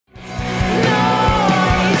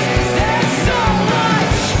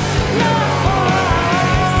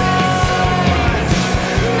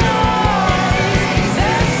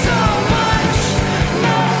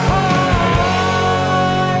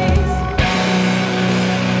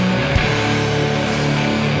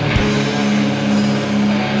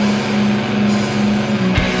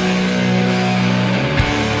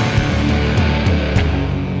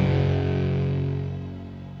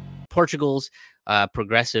Portugal's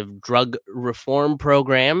progressive drug reform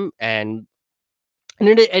program, and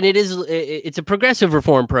it's a progressive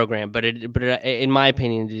reform program, but in my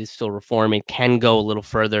opinion, it is still reform. It can go a little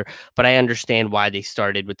further, but I understand why they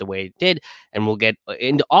started with the way it did, and we'll get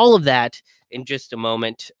into all of that in just a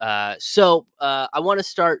moment. So I want to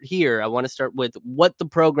start here. I want to start with what the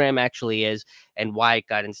program actually is and why it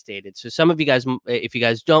got instated. So some of you guys, if you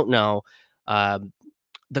guys don't know,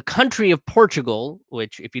 the country of Portugal,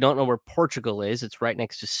 which if you don't know where Portugal is, it's right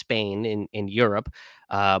next to Spain in Europe,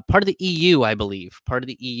 part of the EU, I believe, part of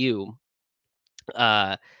the EU.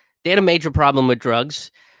 They had a major problem with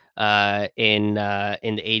drugs in the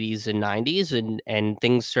 80s and 90s, and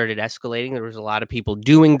things started escalating. There was a lot of people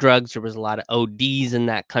doing drugs. There was a lot of ODs in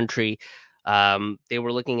that country. They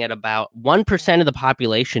were looking at about 1% of the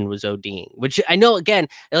population was ODing, which I know, again,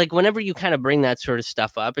 like whenever you kind of bring that sort of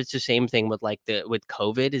stuff up, it's the same thing with with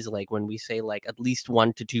COVID, is like when we say like at least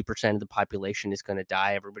 1 to 2% of the population is going to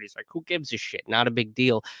die, everybody's like, who gives a shit? Not a big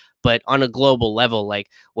deal. But on a global level, like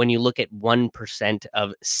when you look at 1%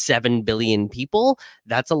 of 7 billion people,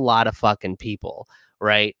 that's a lot of fucking people,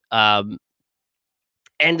 right?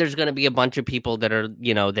 And there's going to be a bunch of people that are,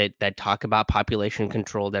 that talk about population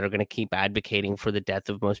control, that are going to keep advocating for the death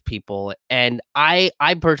of most people. And I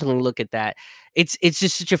personally look at that, it's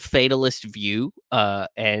just such a fatalist view.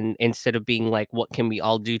 And instead of being like, what can we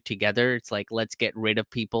all do together, it's like, let's get rid of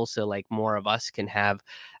people so like more of us can have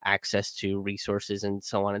access to resources and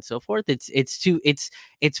so on and so forth. It's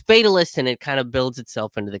fatalist, and it kind of builds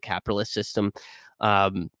itself into the capitalist system.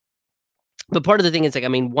 But part of the thing is, like, I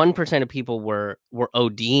mean, 1% of people were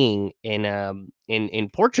ODing in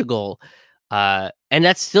Portugal, and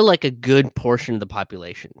that's still like a good portion of the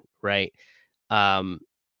population, right? Um,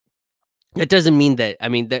 that doesn't mean that. I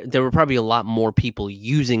mean, there were probably a lot more people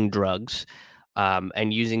using drugs,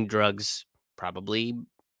 and using drugs probably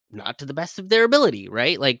not to the best of their ability,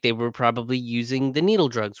 right? Like they were probably using the needle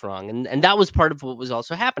drugs wrong, and that was part of what was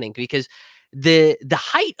also happening, because the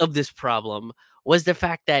height of this problem was the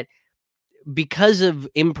fact that because of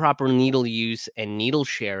improper needle use and needle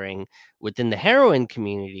sharing within the heroin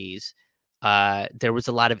communities, there was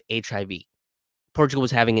a lot of HIV. Portugal was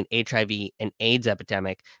having an HIV and AIDS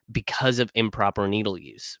epidemic because of improper needle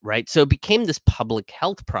use, right? So it became this public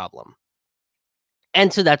health problem.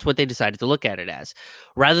 And so that's what they decided to look at it as.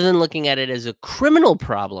 Rather than looking at it as a criminal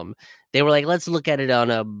problem, they were like, let's look at it on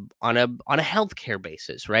a healthcare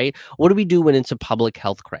basis, right? What do we do when it's a public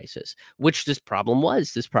health crisis? Which this problem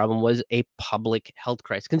was. This problem was a public health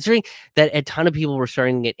crisis. Considering that a ton of people were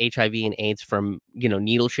starting to get HIV and AIDS from,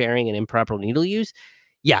 needle sharing and improper needle use.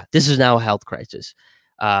 Yeah, this is now a health crisis.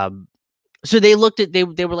 So they looked at they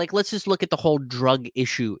were like, let's just look at the whole drug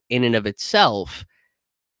issue in and of itself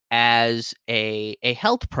as a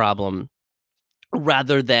health problem,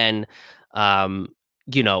 rather than a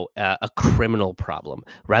criminal problem,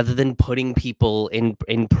 rather than putting people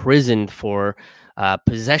in prison for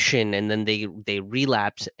possession, and then they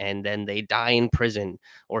relapse and then they die in prison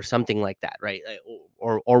or something like that, right?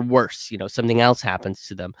 Or worse, something else happens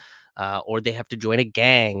to them, or they have to join a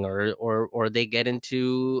gang, or they get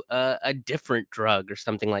into a different drug or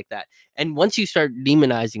something like that. And once you start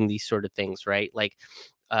demonizing these sort of things, right, like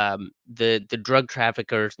the drug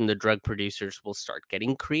traffickers and the drug producers will start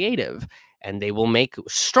getting creative, and they will make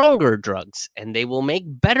stronger drugs, and they will make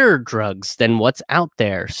better drugs than what's out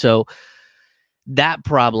there. So that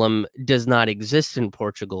problem does not exist in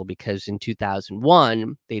Portugal, because in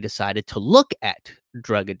 2001 they decided to look at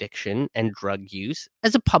drug addiction and drug use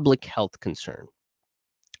as a public health concern,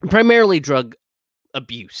 primarily drug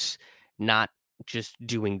abuse, not just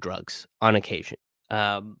doing drugs on occasion.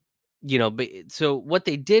 But so what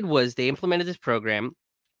they did was they implemented this program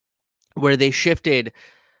where they shifted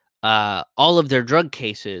all of their drug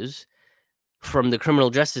cases from the criminal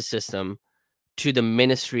justice system to the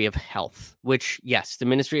Ministry of Health, which, yes, the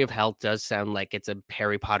Ministry of Health does sound like it's a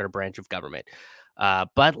Harry Potter branch of government.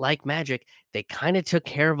 But like magic, they kind of took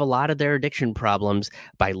care of a lot of their addiction problems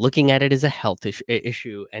by looking at it as a health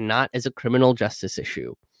issue and not as a criminal justice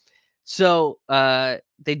issue. So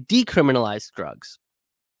they decriminalized drugs.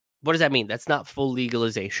 What does that mean? That's not full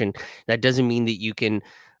legalization. That doesn't mean that you can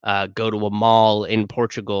go to a mall in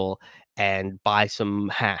Portugal and buy some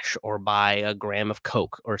hash or buy a gram of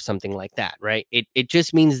coke or something like that, right? It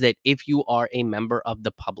just means that if you are a member of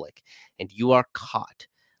the public and you are caught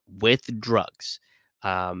with drugs,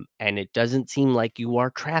 and it doesn't seem like you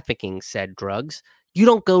are trafficking said drugs, you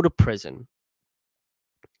don't go to prison.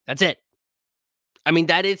 That's it. I mean,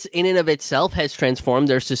 that it's in and of itself has transformed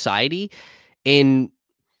their society in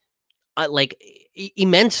like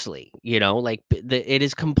immensely, like it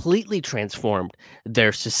has completely transformed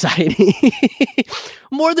their society.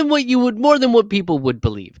 More than what people would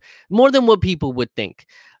believe, more than what people would think.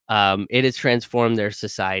 It has transformed their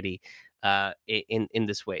society in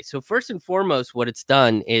this way. So first and foremost, what it's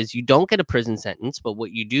done is you don't get a prison sentence, but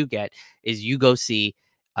what you do get is you go see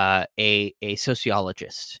a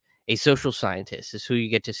sociologist, a social scientist is who you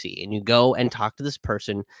get to see, and you go and talk to this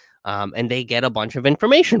person, and they get a bunch of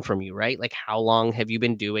information from you, right? Like, how long have you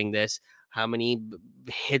been doing this? How many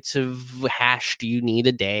hits of hash do you need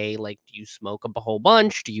a day? Like, do you smoke a whole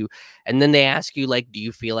bunch? And then they ask you, like, do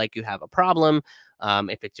you feel like you have a problem?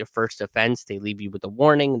 If it's your first offense, they leave you with a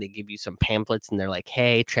warning. They give you some pamphlets, and they're like,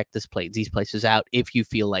 "Hey, check these places out if you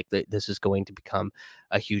feel like this is going to become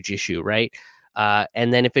a huge issue," right?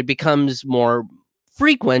 And then if it becomes more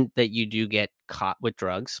frequent that you do get caught with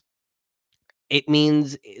drugs, it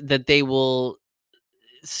means that they will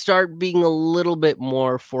start being a little bit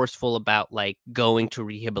more forceful about like going to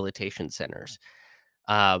rehabilitation centers.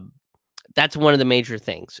 Um, that's one of the major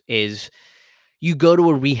things is you go to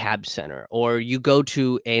a rehab center or you go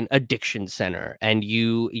to an addiction center and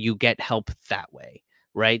you get help that way,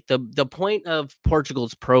 right? The point of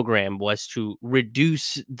Portugal's program was to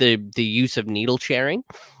reduce the use of needle sharing,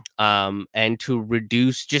 and to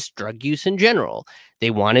reduce just drug use in general.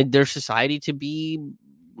 They wanted their society to be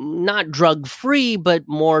not drug free, but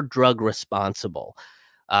more drug responsible.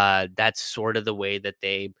 That's sort of the way that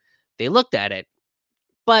they looked at it.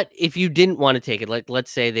 But if you didn't want to take it, like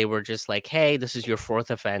let's say they were just like, "Hey, this is your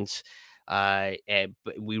fourth offense. But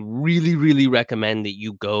we really, really recommend that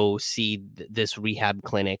you go see this rehab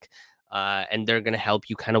clinic, and they're going to help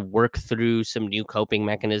you kind of work through some new coping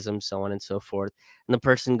mechanisms, so on and so forth." And the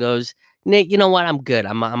person goes, "Nate, you know what? I'm good.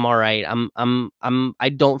 I'm all right. I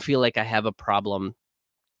don't feel like I have a problem."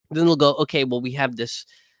 Then they'll go, "Okay, well, we have this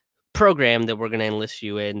program that we're going to enlist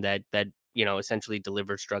you in that essentially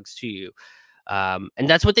delivers drugs to you." And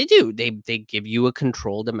that's what they do. They give you a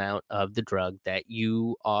controlled amount of the drug that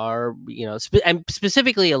you are, and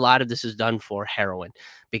specifically a lot of this is done for heroin,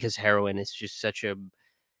 because heroin is just such a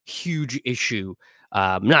huge issue.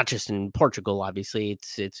 Not just in Portugal, obviously,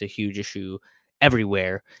 it's a huge issue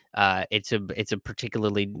everywhere. It's a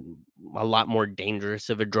particularly a lot more dangerous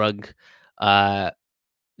of a drug uh,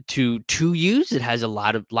 to use. It has a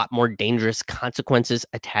lot more dangerous consequences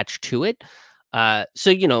attached to it.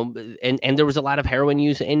 So and there was a lot of heroin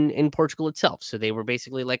use in Portugal itself. So they were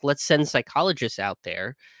basically like, let's send psychologists out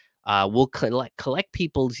there. We'll collect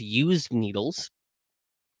people's used needles.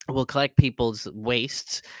 We'll collect people's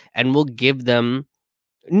wastes, and we'll give them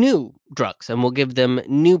new drugs, and we'll give them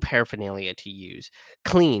new paraphernalia to use,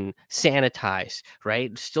 clean, sanitized,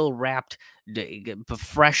 right? Still wrapped,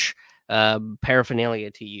 fresh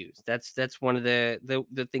paraphernalia to use. That's one of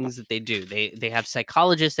the things that they do. They have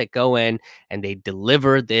psychologists that go in and they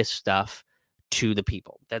deliver this stuff to the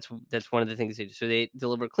people. That's one of the things they do. So they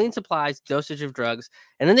deliver clean supplies, dosage of drugs,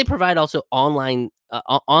 and then they provide also online,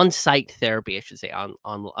 on-site therapy. I should say on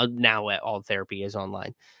now all therapy is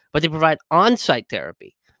online, but they provide on-site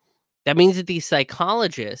therapy. That means that these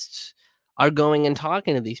psychologists are going and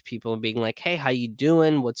talking to these people and being like, "Hey, how you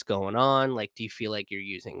doing? What's going on? Like, do you feel like you're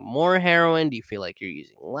using more heroin? Do you feel like you're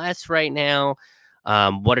using less right now?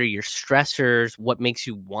 What are your stressors? What makes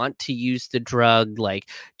you want to use the drug? Like,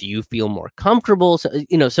 do you feel more comfortable?" So,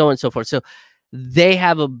 so on and so forth. So they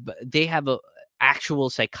have a actual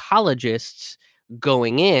psychologists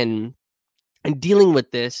going in and dealing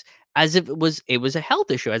with this as if it was a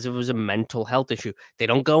health issue, as if it was a mental health issue. They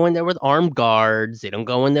don't go in there with armed guards. They don't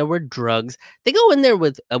go in there with drugs. They go in there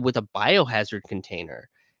with a biohazard container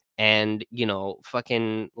and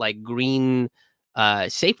fucking like green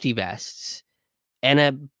safety vests and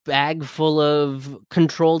a bag full of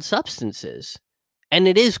controlled substances. And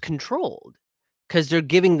it is controlled because they're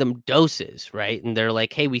giving them doses, right? And they're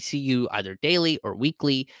like, "Hey, we see you either daily or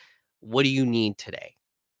weekly. What do you need today?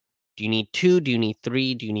 Do you need 2? Do you need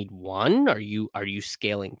 3? Do you need 1? Are you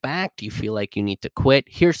scaling back? Do you feel like you need to quit?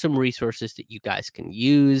 Here's some resources that you guys can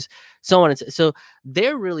use." So on and so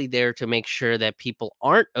they're really there to make sure that people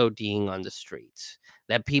aren't ODing on the streets,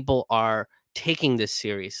 that people are taking this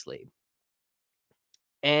seriously.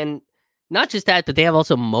 And not just that, but they have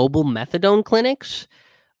also mobile methadone clinics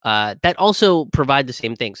that also provide the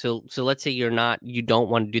same thing. So let's say you don't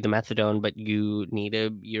want to do the methadone, but you need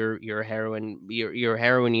you're a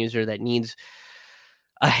heroin user that needs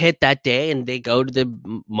a hit that day, and they go to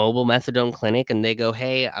the mobile methadone clinic and they go,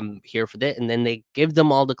 "Hey, I'm here for that," and then they give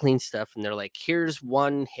them all the clean stuff and they're like, "Here's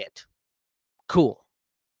 1 hit." Cool,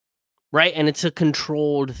 right? And it's a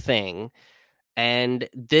controlled thing. And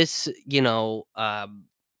this,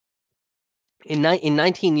 In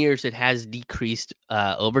 19 years, it has decreased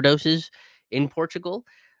overdoses in Portugal.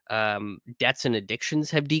 Deaths and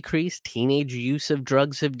addictions have decreased. Teenage use of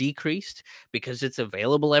drugs have decreased because it's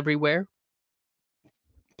available everywhere.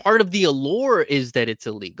 Part of the allure is that it's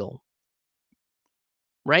illegal,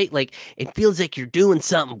 right? Like, it feels like you're doing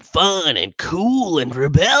something fun and cool and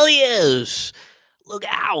rebellious. Look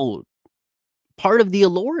out. Part of the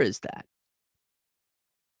allure is that.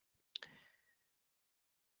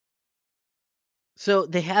 So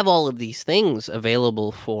they have all of these things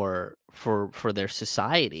available for their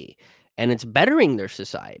society, and it's bettering their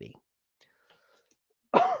society.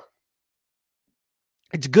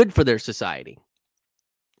 It's good for their society.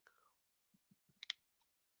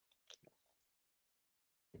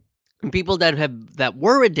 And people that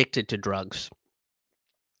were addicted to drugs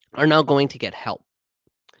are now going to get help,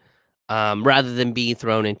 rather than being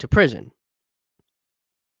thrown into prison.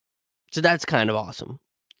 So that's kind of awesome,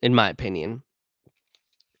 in my opinion.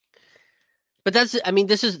 But I mean,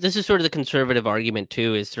 this is sort of the conservative argument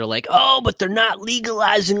too. Is they're like, oh, but they're not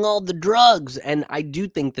legalizing all the drugs, and I do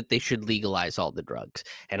think that they should legalize all the drugs,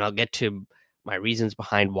 and I'll get to my reasons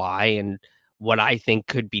behind why and what I think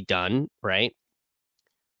could be done, right?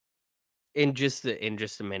 In just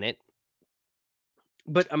a minute.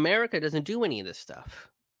 But America doesn't do any of this stuff,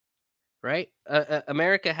 right?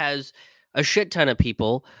 America has a shit ton of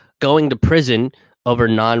people going to prison over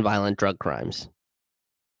nonviolent drug crimes.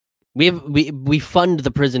 We fund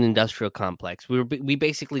the prison industrial complex. We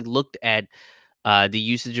basically looked at the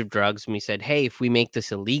usage of drugs and we said, hey, if we make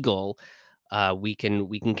this illegal, we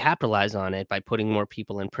can capitalize on it by putting more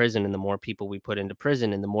people in prison, and the more people we put into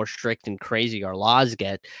prison, and the more strict and crazy our laws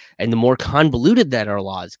get, and the more convoluted that our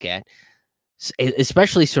laws get,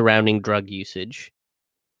 especially surrounding drug usage.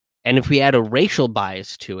 And if we add a racial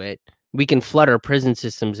bias to it, we can flood our prison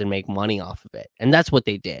systems and make money off of it. And that's what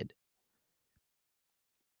they did.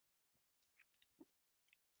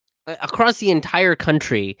 Across the entire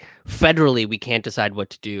country, federally, we can't decide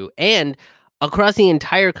what to do. And across the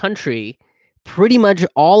entire country, pretty much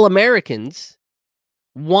all Americans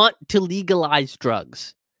want to legalize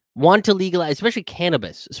drugs, want to legalize, especially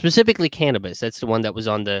cannabis, specifically cannabis. That's the one that was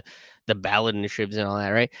on the ballot initiatives and all that,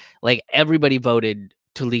 right? Like, everybody voted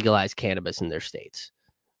to legalize cannabis in their states.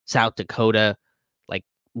 South Dakota, like,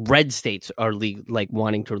 red states are like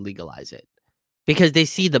wanting to legalize it because they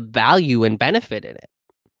see the value and benefit in it.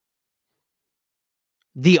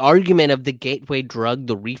 The argument of the gateway drug,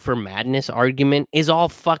 the reefer madness argument, is all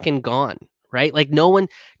fucking gone, right? Like, no one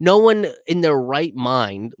in their right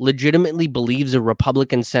mind legitimately believes a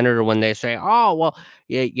Republican senator when they say, oh, well,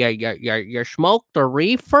 you smoke the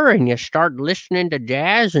reefer and you start listening to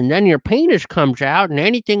jazz and then your penis comes out and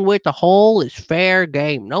anything with a hole is fair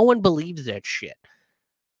game. No one believes that shit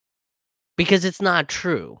because it's not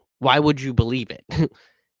true. Why would you believe it?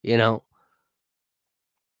 you know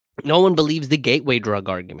No one believes the gateway drug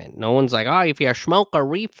argument. No one's like, oh, if you smoke a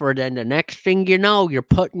reefer, then the next thing you know, you're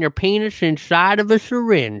putting your penis inside of a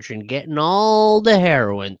syringe and getting all the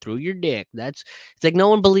heroin through your dick. It's like no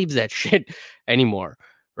one believes that shit anymore,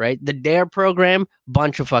 right? The DARE program,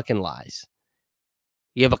 bunch of fucking lies.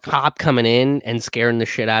 You have a cop coming in and scaring the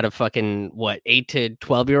shit out of fucking, 8 to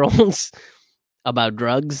 12-year-olds about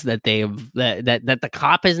drugs that the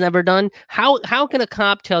cop has never done. How can a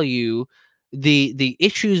cop tell you the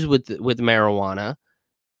issues with marijuana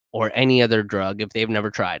or any other drug if they've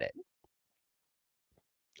never tried it?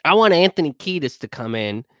 I want Anthony Kiedis to come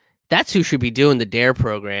in. That's who should be doing the DARE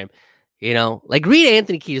program. Like, read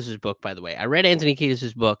Anthony Kiedis' book, by the way. I read Anthony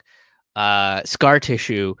Kiedis' book, Scar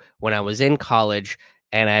Tissue, when I was in college.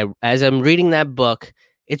 And as I'm reading that book,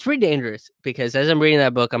 it's pretty dangerous because as I'm reading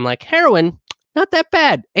that book, I'm like, heroin, not that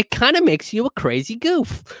bad. It kind of makes you a crazy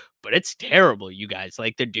goof, but it's terrible, you guys.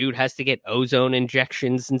 Like, the dude has to get ozone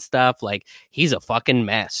injections and stuff. Like, he's a fucking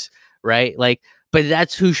mess, right? Like, but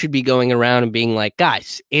that's who should be going around and being like,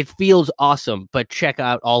 guys, it feels awesome, but check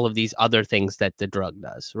out all of these other things that the drug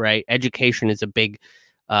does, right? Education is a big,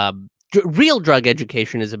 real drug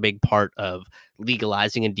education is a big part of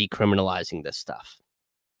legalizing and decriminalizing this stuff.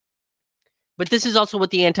 But this is also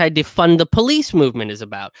what the anti-defund the police movement is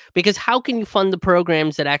about. Because how can you fund the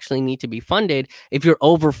programs that actually need to be funded if you're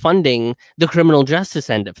overfunding the criminal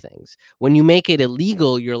justice end of things? When you make it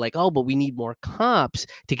illegal, you're like, oh, but we need more cops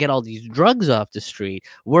to get all these drugs off the street.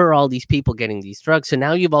 Where are all these people getting these drugs? So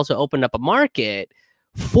now you've also opened up a market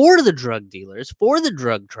for the drug dealers, for the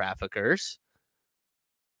drug traffickers,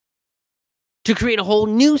 to create a whole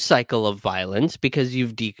new cycle of violence because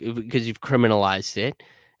you've criminalized it.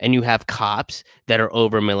 And you have cops that are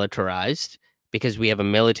over militarized because we have a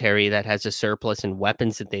military that has a surplus in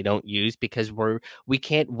weapons that they don't use because we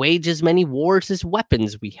can't wage as many wars as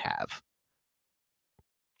weapons we have.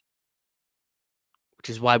 Which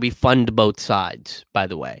is why we fund both sides, by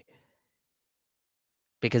the way.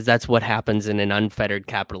 Because that's what happens in an unfettered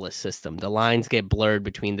capitalist system. The lines get blurred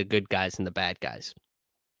between the good guys and the bad guys.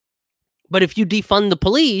 But if you defund the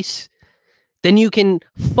police, then you can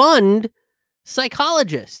fund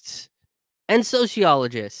psychologists and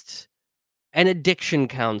sociologists and addiction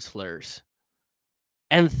counselors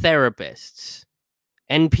and therapists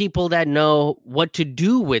and people that know what to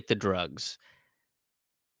do with the drugs,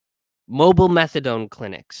 mobile methadone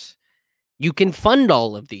clinics. You can fund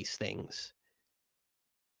all of these things.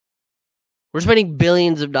 We're spending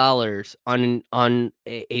billions of dollars on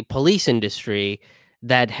a police industry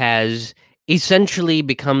that has essentially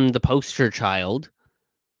become the poster child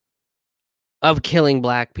of killing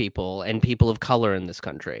black people and people of color in this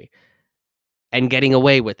country and getting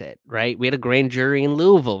away with it, right? We had a grand jury in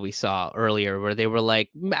Louisville we saw earlier where they were like,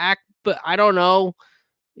 Mac, but I don't know.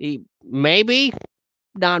 Maybe,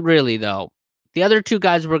 not really, though. The other two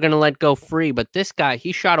guys were going to let go free, but this guy,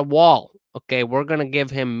 he shot a wall. Okay, we're going to give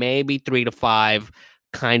him maybe 3 to 5,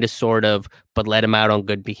 kind of, sort of, but let him out on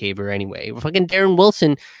good behavior anyway. Fucking Darren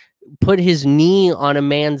Wilson put his knee on a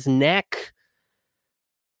man's neck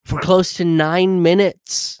for close to 9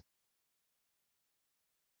 minutes.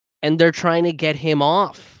 And they're trying to get him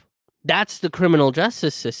off. That's the criminal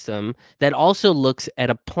justice system that also looks at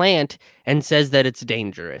a plant and says that it's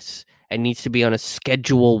dangerous and needs to be on a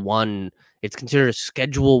Schedule 1. It's considered a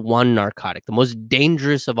Schedule 1 narcotic, the most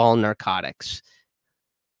dangerous of all narcotics.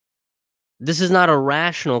 This is not a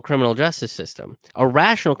rational criminal justice system. A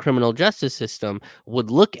rational criminal justice system would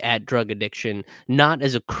look at drug addiction not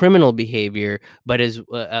as a criminal behavior, but as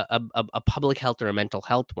a public health or a mental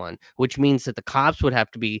health one, which means that the cops would have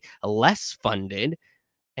to be less funded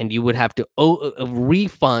and you would have to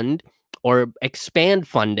refund or expand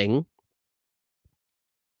funding.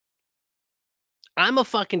 I'm a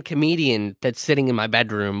fucking comedian that's sitting in my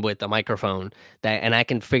bedroom with a microphone and I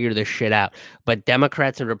can figure this shit out. But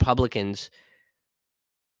Democrats and Republicans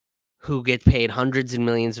who get paid hundreds and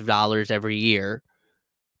millions of dollars every year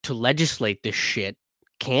to legislate this shit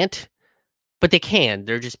can't, but they can.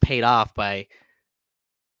 They're just paid off by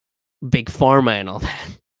big pharma and all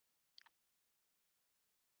that.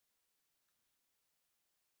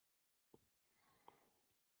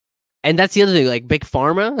 And that's the other thing, like big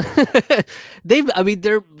pharma,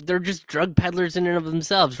 they're just drug peddlers in and of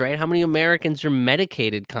themselves, right? How many Americans are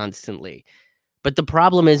medicated constantly? But the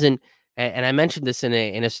problem isn't, and I mentioned this in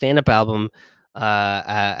a stand-up album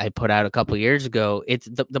I put out a couple years ago. It's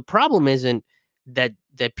the problem isn't that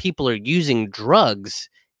people are using drugs.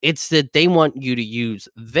 It's that they want you to use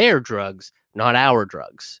their drugs, not our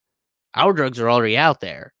drugs. Our drugs are already out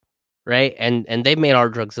there, right? And they've made our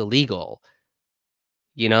drugs illegal.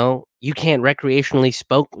 You know, you can't recreationally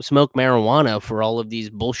smoke marijuana for all of these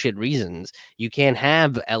bullshit reasons. You can't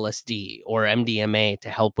have LSD or MDMA to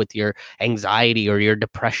help with your anxiety or your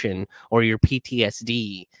depression or your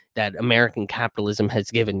PTSD that American capitalism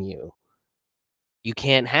has given you. You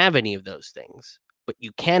can't have any of those things, but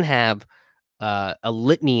you can have a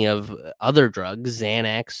litany of other drugs,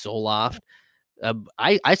 Xanax, Zoloft.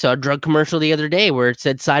 I saw a drug commercial the other day where it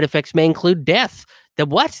said side effects may include death.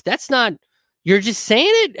 What? That's not. You're just saying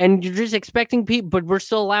it and you're just expecting people, but we're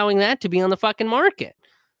still allowing that to be on the fucking market.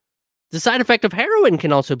 The side effect of heroin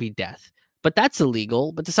can also be death, but that's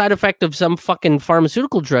illegal. But the side effect of some fucking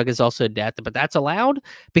pharmaceutical drug is also death, but that's allowed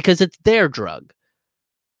because it's their drug.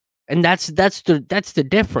 And that's the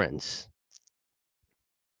difference.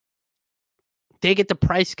 They get the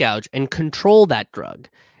price gouge and control that drug.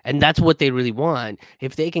 And that's what they really want.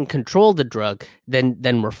 If they can control the drug,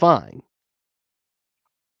 then we're fine.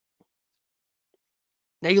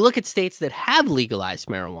 Now you look at states that have legalized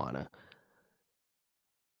marijuana.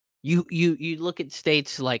 You look at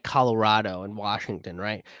states like Colorado and Washington,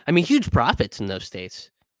 right? I mean, huge profits in those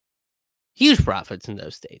states. Huge profits in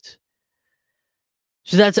those states.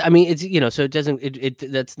 So that's, I mean, it's, so it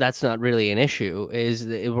doesn't, that's not really an issue.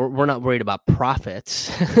 We're not worried about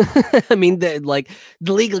profits. I mean, the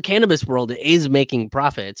legal cannabis world is making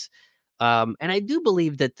profits, and I do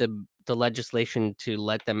believe that the legislation to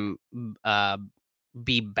let them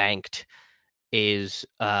be banked is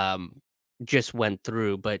just went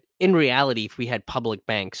through. But in reality, if we had public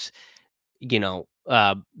banks, the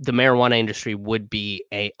marijuana industry would be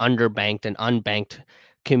a underbanked and unbanked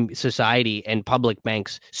society, and public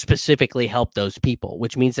banks specifically help those people,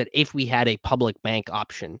 which means that if we had a public bank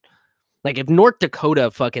option, like if North Dakota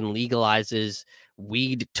fucking legalizes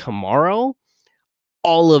weed tomorrow,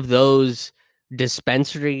 all of those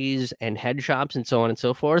dispensaries and head shops and so on and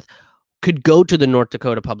so forth could go to the North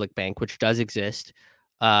Dakota Public Bank, which does exist.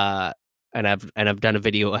 Uh, and I've done a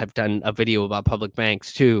video. I've done a video about public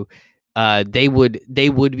banks too. They would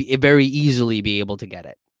very easily be able to get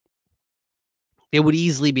it. They would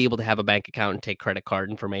easily be able to have a bank account and take credit card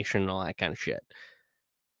information and all that kind of shit.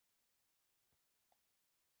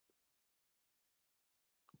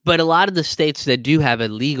 But a lot of the states that do have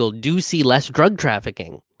it legal do see less drug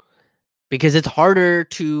trafficking. Because it's harder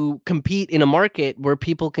to compete in a market where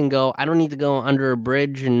people can go, I don't need to go under a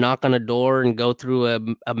bridge and knock on a door and go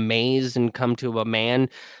through a maze and come to a man,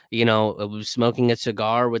 smoking a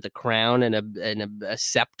cigar with a crown and a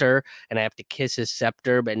scepter, and I have to kiss his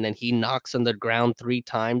scepter, and then he knocks on the ground 3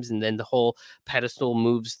 times, and then the whole pedestal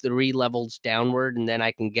moves 3 levels downward, and then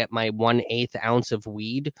I can get my 1/8 ounce of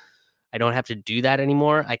weed. I don't have to do that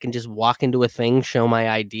anymore. I can just walk into a thing, show my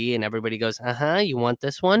ID, and everybody goes, you want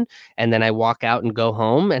this one? And then I walk out and go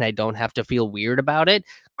home, and I don't have to feel weird about it.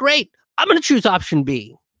 Great. I'm going to choose option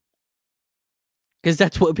B because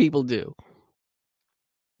that's what people do.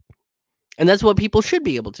 And that's what people should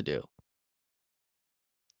be able to do.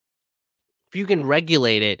 If you can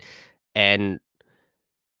regulate it and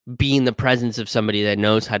be in the presence of somebody that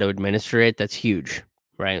knows how to administer it, that's huge,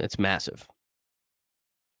 right? That's massive.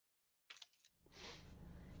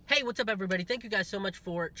 Hey, what's up, everybody? Thank you guys so much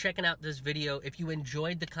for checking out this video. If you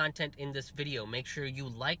enjoyed the content in this video, make sure you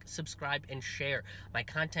like, subscribe, and share. My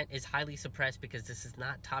content is highly suppressed because this is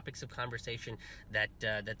not topics of conversation that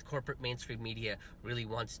the corporate mainstream media really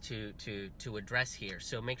wants to address here.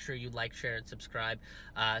 So make sure you like, share, and subscribe.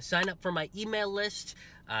 Sign up for my email list.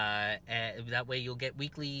 That way you'll get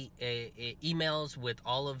weekly emails with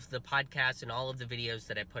all of the podcasts and all of the videos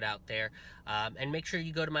that I put out there. And make sure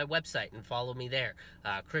you go to my website and follow me there.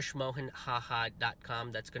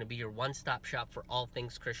 KrishMohanHaha.com. That's going to be your one-stop shop for all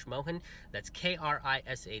things Krish Mohan. That's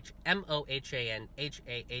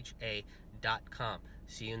KrishMohanHaha.com.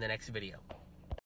 See you in the next video.